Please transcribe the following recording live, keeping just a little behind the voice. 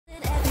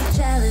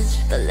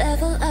the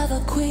level of a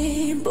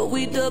queen, but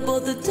we double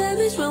the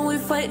damage when we're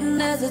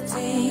fighting as a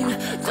team.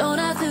 Don't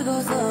have to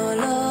go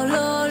solo,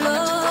 low,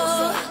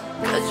 low,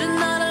 'cause you're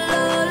not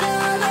alone,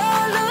 low,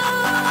 low,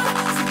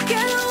 low.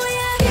 Together we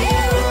are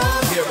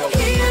heroes,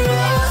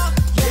 heroes.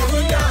 Yeah,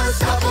 we are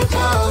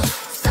unstoppable,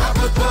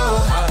 unstoppable.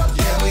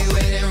 Yeah, we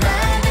winning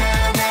right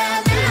now,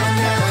 now, now,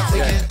 now.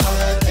 Taking all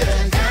of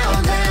them down,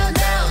 down,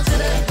 down to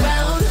the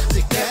ground.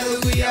 Together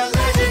we are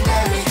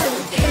legendary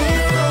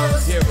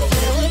heroes. Yeah,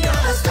 we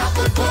are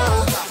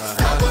unstoppable,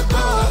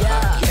 unstoppable.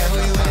 Yeah,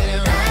 we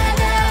winning right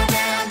now,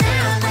 now,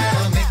 now,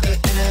 now. Make the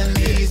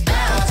enemies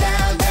bow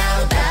down,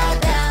 down, down,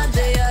 down.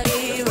 They are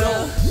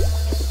heroes.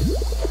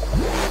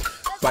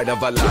 Fight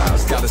of our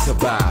lives, gotta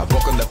survive.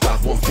 Welcome to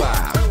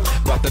 515.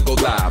 About to go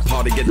live,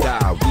 party or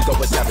die. We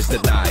going savage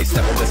tonight.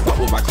 Step in the spot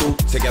with my crew.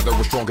 Together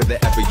we're stronger than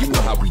ever. You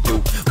know how we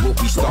do. We'll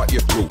be start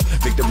your crew.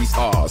 Victory's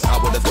ours. I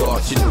would've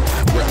thought you knew.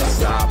 We're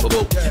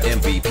unstoppable.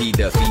 MVP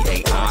defeat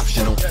ain't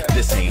optional.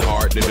 This ain't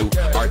hard to do.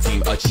 Our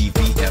team achieve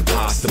the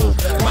impossible.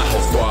 My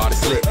whole squad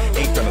is lit.